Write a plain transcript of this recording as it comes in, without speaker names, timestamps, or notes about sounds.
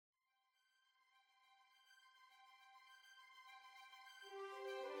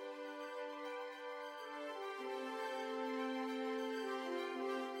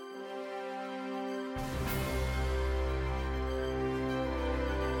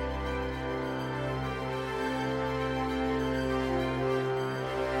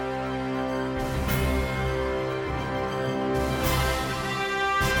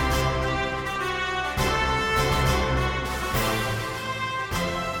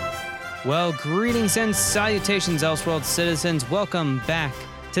Well, greetings and salutations, Elseworld citizens. Welcome back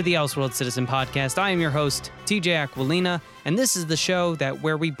to the Elseworld Citizen Podcast. I am your host, TJ Aquilina, and this is the show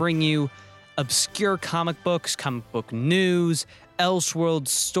where we bring you obscure comic books, comic book news, Elseworld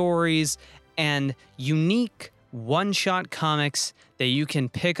stories, and unique one-shot comics that you can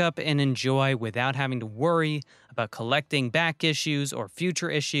pick up and enjoy without having to worry about collecting back issues or future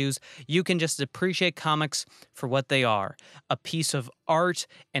issues. You can just appreciate comics for what they are, a piece of art,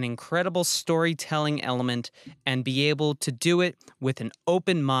 an incredible storytelling element, and be able to do it with an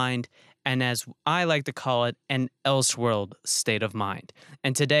open mind and, as I like to call it, an Elseworld state of mind.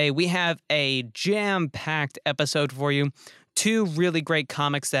 And today we have a jam-packed episode for you. Two really great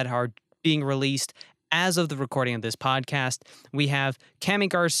comics that are being released as of the recording of this podcast. We have Kami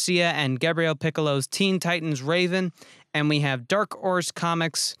Garcia and Gabriel Piccolo's Teen Titans Raven, and we have Dark Horse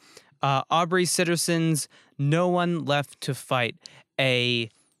Comics, Aubrey Sitterson's No One Left to Fight, a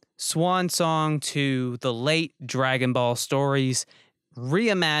swan song to the late Dragon Ball stories,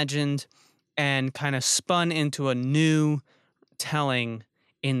 reimagined and kind of spun into a new telling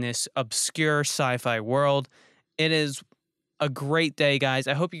in this obscure sci-fi world. It is a great day, guys.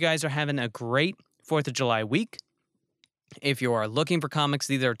 I hope you guys are having a great 4th of July week. If you are looking for comics,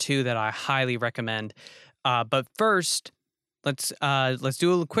 these are two that I highly recommend. But first, let's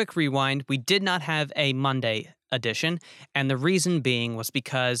do a quick rewind. We did not have a Monday edition, and the reason being was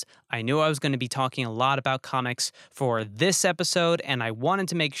because I knew I was going to be talking a lot about comics for this episode, and I wanted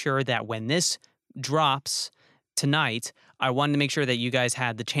to make sure that when this drops tonight, I wanted to make sure that you guys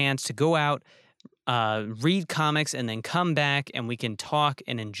had the chance to go out, read comics, and then come back and we can talk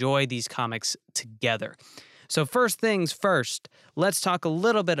and enjoy these comics together. So first things first, let's talk a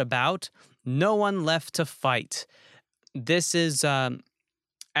little bit about No One Left to Fight. This is,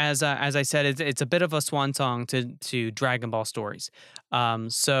 as I said, it's a bit of a swan song to Dragon Ball stories.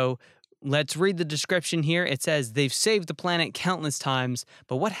 So let's read the description here. It says, they've saved the planet countless times,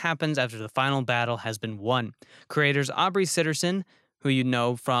 but what happens after the final battle has been won? Creators Aubrey Sitterson, who you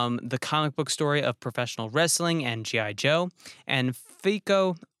know from the comic book story of professional wrestling and G.I. Joe, and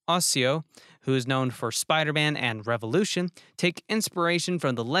Fico Ossio, who is known for Spider-Man and Revolution, take inspiration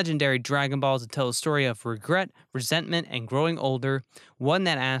from the legendary Dragon Ball to tell a story of regret, resentment, and growing older, one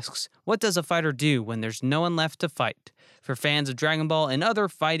that asks, what does a fighter do when there's no one left to fight? For fans of Dragon Ball and other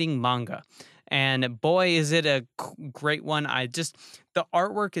fighting manga. And boy, is it a great one. The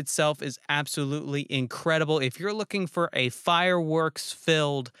artwork itself is absolutely incredible. If you're looking for a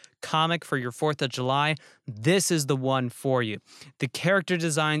fireworks-filled comic for your 4th of July, this is the one for you. The character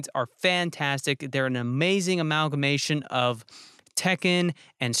designs are fantastic. They're an amazing amalgamation of Tekken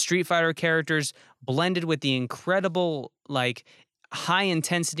and Street Fighter characters blended with the incredible,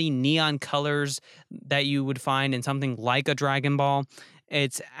 high-intensity neon colors that you would find in something like a Dragon Ball.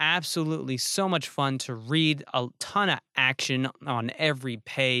 It's absolutely so much fun to read, a ton of action on every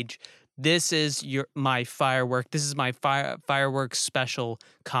page. This is my firework. This is my fireworks special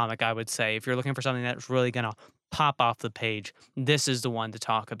comic, I would say. If you're looking for something that's really going to pop off the page, this is the one to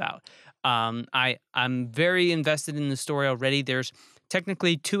talk about. I'm very invested in the story already. There's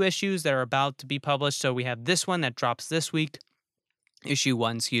technically 2 issues that are about to be published. So we have this one that drops this week. Issue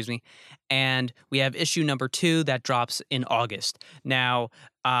 1, and we have issue number 2 that drops in August. Now,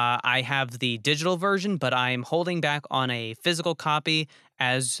 I have the digital version, but I'm holding back on a physical copy.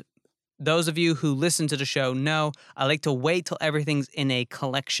 As those of you who listen to the show know, I like to wait till everything's in a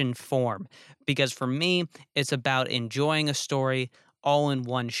collection form, because for me, it's about enjoying a story all in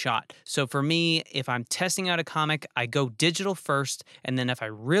one shot. So for me, if I'm testing out a comic, I go digital first, and then if I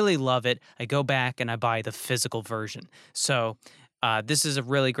really love it, I go back and I buy the physical version. So this is a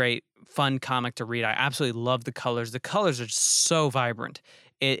really great, fun comic to read. I absolutely love the colors. The colors are so vibrant.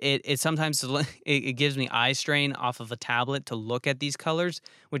 It sometimes it gives me eye strain off of a tablet to look at these colors,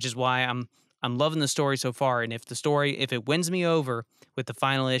 which is why I'm loving the story so far. And if it wins me over with the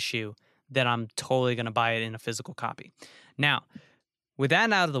final issue, then I'm totally going to buy it in a physical copy. Now, with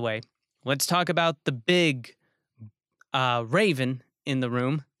that out of the way, let's talk about the big Raven in the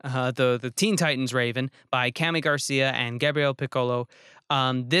room, the Teen Titans Raven by Kami Garcia and Gabriel Piccolo.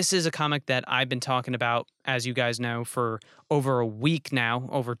 This is a comic that I've been talking about, as you guys know, for over a week now,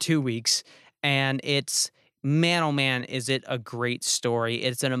 over 2 weeks, and it's, man oh man, is it a great story.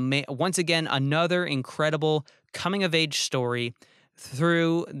 It's once again, another incredible coming-of-age story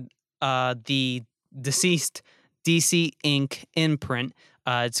through the deceased DC Ink imprint.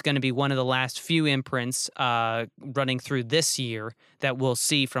 It's going to be one of the last few imprints running through this year that we'll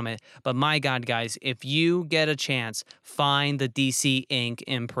see from it. But my God, guys, if you get a chance, find the DC Ink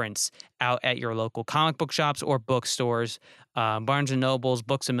imprints out at your local comic book shops or bookstores, Barnes & Nobles,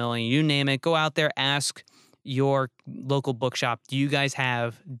 Books A Million, you name it. Go out there, ask your local bookshop, do you guys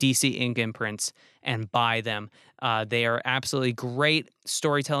have DC Ink imprints, and buy them. They are absolutely great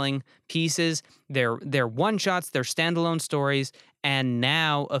storytelling pieces. They're one-shots, they're standalone stories, and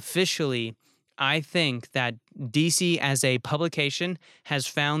now officially I think that DC as a publication has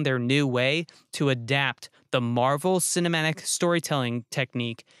found their new way to adapt the Marvel cinematic storytelling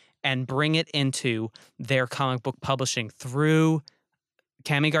technique and bring it into their comic book publishing through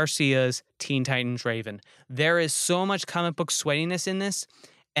Cami Garcia's Teen Titans Raven. There is so much comic book sweatiness in this,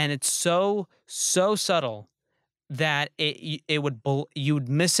 and it's so subtle that you would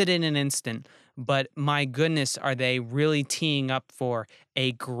miss it in an instant. But my goodness, are they really teeing up for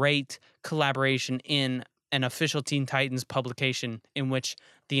a great collaboration in an official Teen Titans publication in which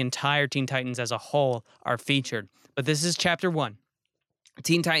the entire Teen Titans as a whole are featured. But this is chapter 1.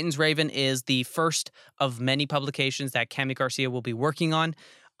 Teen Titans Raven is the first of many publications that Cami Garcia will be working on.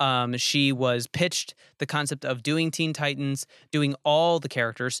 She was pitched the concept of doing Teen Titans, doing all the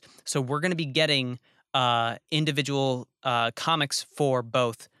characters. So we're going to be getting individual comics for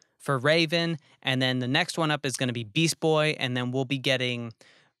both, for Raven, and then the next one up is going to be Beast Boy, and then we'll be getting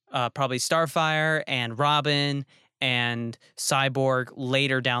probably Starfire and Robin and Cyborg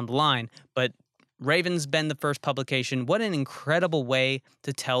later down the line. But Raven's been the first publication. What an incredible way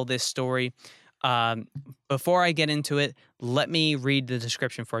to tell this story. Before I get into it, let me read the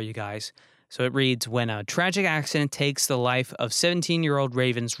description for you guys. So it reads, when a tragic accident takes the life of 17-year-old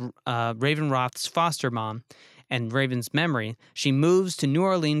Raven Roth's foster mom and Raven's memory, she moves to New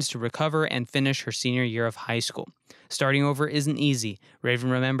Orleans to recover and finish her senior year of high school. Starting over isn't easy. Raven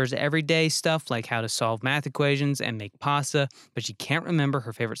remembers everyday stuff like how to solve math equations and make pasta, but she can't remember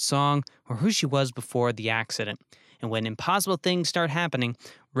her favorite song or who she was before the accident. And when impossible things start happening,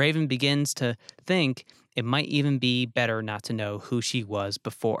 Raven begins to think it might even be better not to know who she was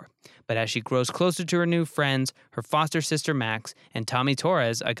before. But as she grows closer to her new friends, her foster sister Max, and Tommy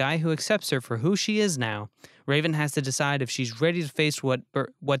Torres, a guy who accepts her for who she is now, Raven has to decide if she's ready to face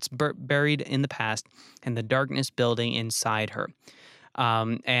what's buried in the past and the darkness building inside her.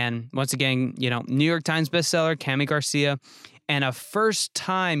 And once again, New York Times bestseller, Cami Garcia, and a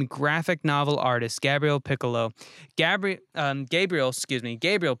first-time graphic novel artist, Gabriel Piccolo. Gabriel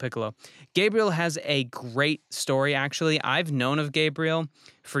Piccolo. Gabriel has a great story, actually. I've known of Gabriel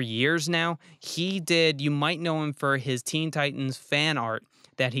for years now. You might know him for his Teen Titans fan art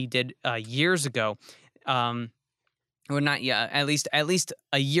that he did years ago. At least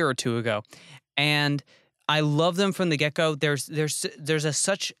a year or two ago. And I love them from the get-go. There's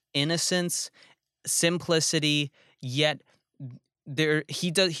such innocence, simplicity, yet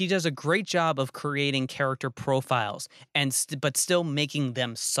he does a great job of creating character profiles but still making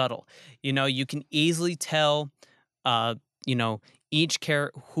them subtle. You can easily tell who each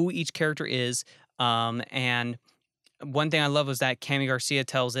character is, and one thing I love was that Cami Garcia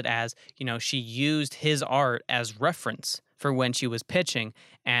tells it as, she used his art as reference for when she was pitching,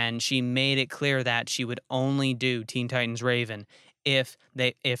 and she made it clear that she would only do Teen Titans Raven if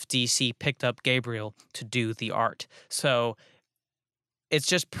DC picked up Gabriel to do the art. So it's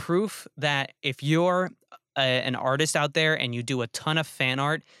just proof that if you're an artist out there and you do a ton of fan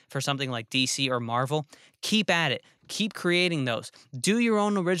art for something like DC or Marvel, keep at it. Keep creating those. Do your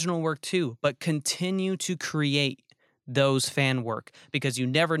own original work too, but continue to create those fan work, because you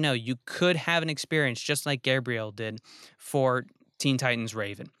never know. You could have an experience just like Gabriel did for Teen Titans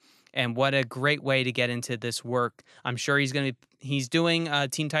Raven. And what a great way to get into this work. I'm sure he's doing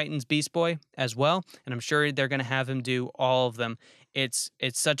Teen Titans Beast Boy as well, and I'm sure they're going to have him do all of them. It's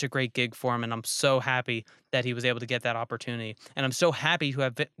such a great gig for him, and I'm so happy that he was able to get that opportunity. And I'm so happy to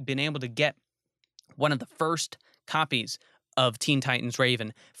have been able to get one of the first copies of Teen Titans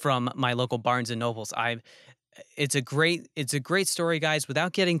Raven from my local Barnes & Nobles. It's a great story, guys.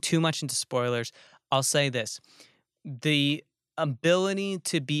 Without getting too much into spoilers, I'll say this. The ability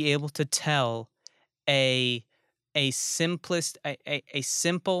to be able to tell a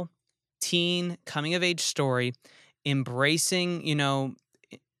simple teen coming of age story, embracing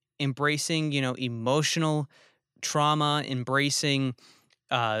emotional trauma, embracing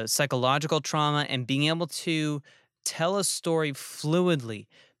psychological trauma, and being able to tell a story fluidly,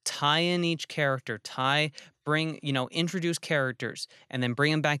 tie in each character, introduce characters, and then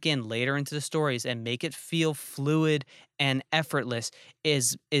bring them back in later into the stories and make it feel fluid and effortless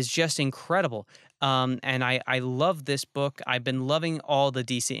is just incredible. And I love this book. I've been loving all the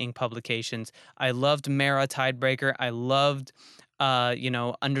DC Inc. publications. I loved Mara Tidebreaker. I loved,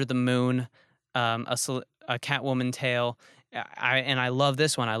 Under the Moon, a Catwoman tale. I love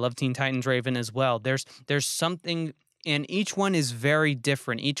this one. I love Teen Titans Raven as well. There's something, and each one is very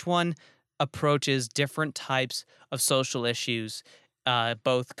different. Each one approaches different types of social issues,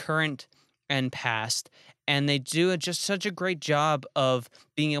 both current and past. And they do just such a great job of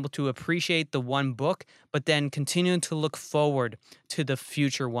being able to appreciate the one book, but then continuing to look forward to the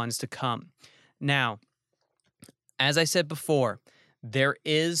future ones to come. Now, as I said before, there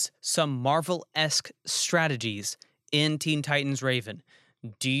is some Marvel-esque strategies in Teen Titans Raven.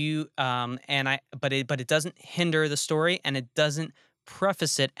 But it doesn't hinder the story, and it doesn't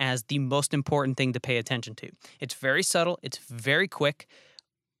preface it as the most important thing to pay attention to. It's very subtle, it's very quick,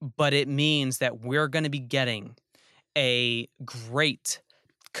 but it means that we're going to be getting a great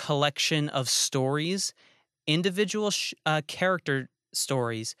collection of stories, individual character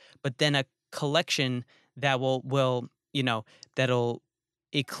stories, but then a collection that that'll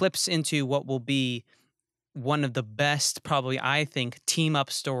eclipse into what will be one of the best, probably, I think, team up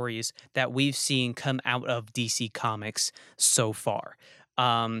stories that we've seen come out of DC Comics so far.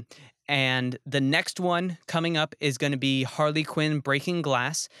 And the next one coming up is going to be Harley Quinn Breaking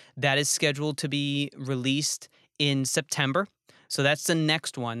Glass. That is scheduled to be released in September. So that's the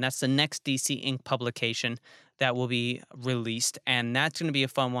next one. That's the next DC Inc. publication that will be released. And that's going to be a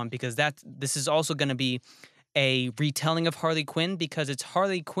fun one because this is also going to be a retelling of Harley Quinn, because it's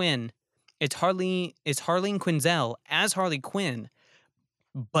Harley Quinn. It's Harleen Quinzel as Harley Quinn,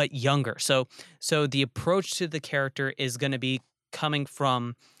 but younger. So the approach to the character is going to be coming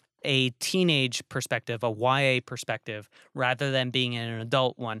from a teenage perspective, a YA perspective, rather than being an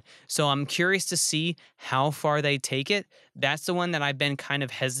adult one. So I'm curious to see how far they take it. That's the one that I've been kind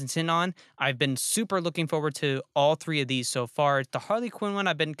of hesitant on. I've been super looking forward to all three of these so far. The Harley Quinn one,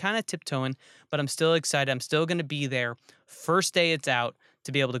 I've been kind of tiptoeing, but I'm still excited. I'm still going to be there first day it's out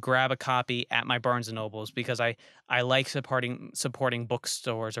to be able to grab a copy at my Barnes & Nobles, because I like supporting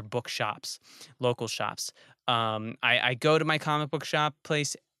bookstores or bookshops, local shops. I go to my comic book shop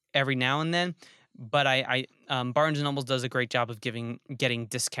place every now and then, but Barnes & Nobles does a great job of getting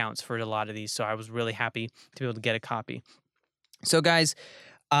discounts for a lot of these, so I was really happy to be able to get a copy. So guys,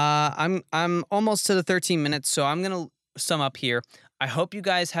 I'm almost to the 13 minutes, so I'm going to sum up here. I hope you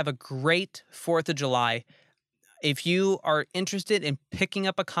guys have a great 4th of July. If you are interested in picking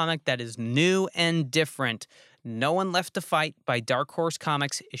up a comic that is new and different, No One Left to Fight by Dark Horse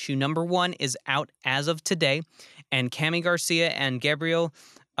Comics, issue number 1 is out as of today, and Cami Garcia and Gabriel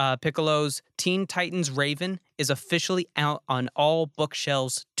Piccolo's Teen Titans Raven is officially out on all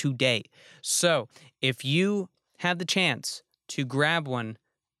bookshelves today. So if you have the chance to grab one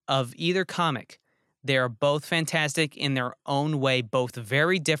of either comic, they are both fantastic in their own way, both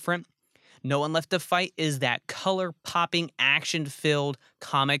very different. No One Left to Fight is that color-popping, action-filled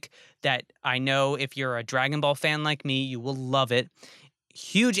comic that I know if you're a Dragon Ball fan like me, you will love it.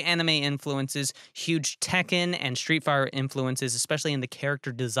 Huge anime influences, huge Tekken and Street Fighter influences, especially in the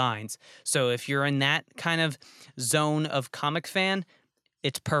character designs. So if you're in that kind of zone of comic fan,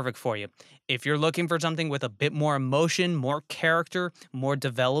 it's perfect for you. If you're looking for something with a bit more emotion, more character, more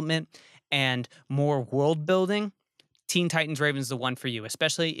development, and more world building, Teen Titans Raven is the one for you,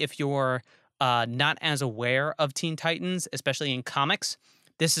 especially if you're not as aware of Teen Titans, especially in comics.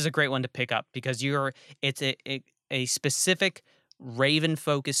 This is a great one to pick up because it's a specific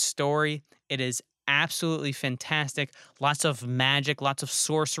Raven-focused story. It is absolutely fantastic. Lots of magic, lots of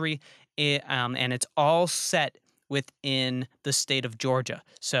sorcery, and it's all set within the state of Georgia.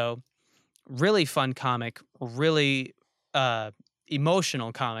 So really fun comic, really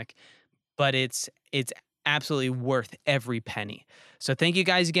emotional comic, but it's absolutely worth every penny. So thank you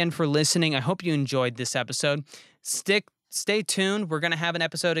guys again for listening. I hope you enjoyed this episode. Stay tuned. We're going to have an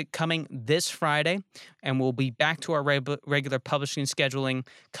episode coming this Friday, and we'll be back to our regular publishing scheduling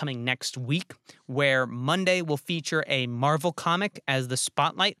coming next week, where Monday will feature a Marvel comic as the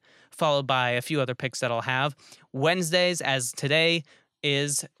spotlight, followed by a few other picks that I'll have. Wednesdays, as today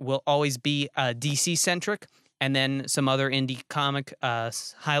will always be DC-centric, and then some other indie comic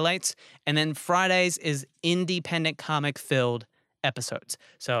highlights. And then Fridays is independent comic-filled episodes.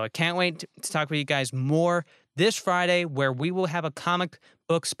 So I can't wait to talk with you guys more this Friday, where we will have a comic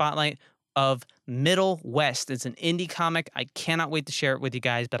book spotlight of Middle West. It's an indie comic. I cannot wait to share it with you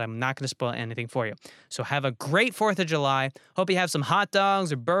guys, but I'm not going to spoil anything for you. So have a great 4th of July. Hope you have some hot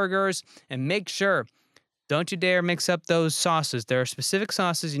dogs or burgers, and make sure, don't you dare mix up those sauces. There are specific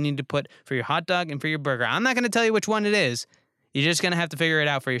sauces you need to put for your hot dog and for your burger. I'm not going to tell you which one it is. You're just going to have to figure it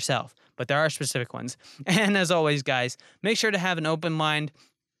out for yourself. but there are specific ones. And as always, guys, make sure to have an open mind.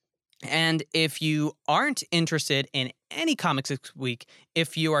 And if you aren't interested in any comics this week,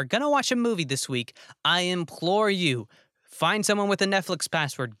 if you are going to watch a movie this week, I implore you, find someone with a Netflix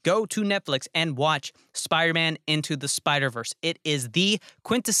password, go to Netflix and watch Spider-Man Into the Spider-Verse. It is the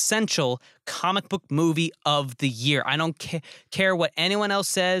quintessential comic book movie of the year. I don't care what anyone else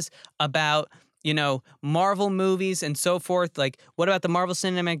says about, Marvel movies and so forth. Like, what about the Marvel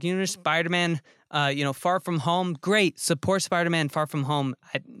Cinematic Universe? Spider-Man, Far From Home. Great. Support Spider-Man Far From Home.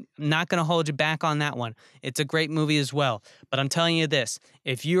 I'm not going to hold you back on that one. It's a great movie as well. But I'm telling you this,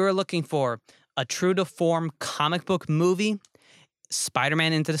 if you are looking for a true-to-form comic book movie,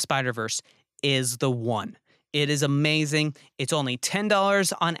 Spider-Man Into the Spider-Verse is the one. It is amazing. It's only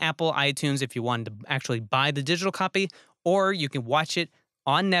 $10 on Apple iTunes if you wanted to actually buy the digital copy, or you can watch it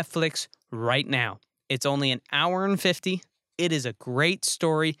on Netflix right now. It's only an hour and 50. It is a great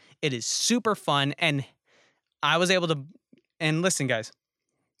story. It is super fun, and I was able to. And listen, guys,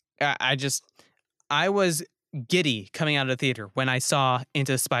 I was giddy coming out of the theater when I saw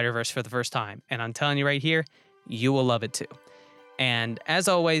Into the Spider-Verse for the first time, and I'm telling you right here, you will love it too. And as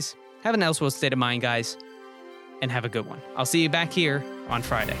always, have an Elseworld state of mind, guys, and have a good one. I'll see you back here on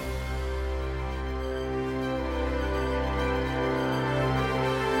Friday.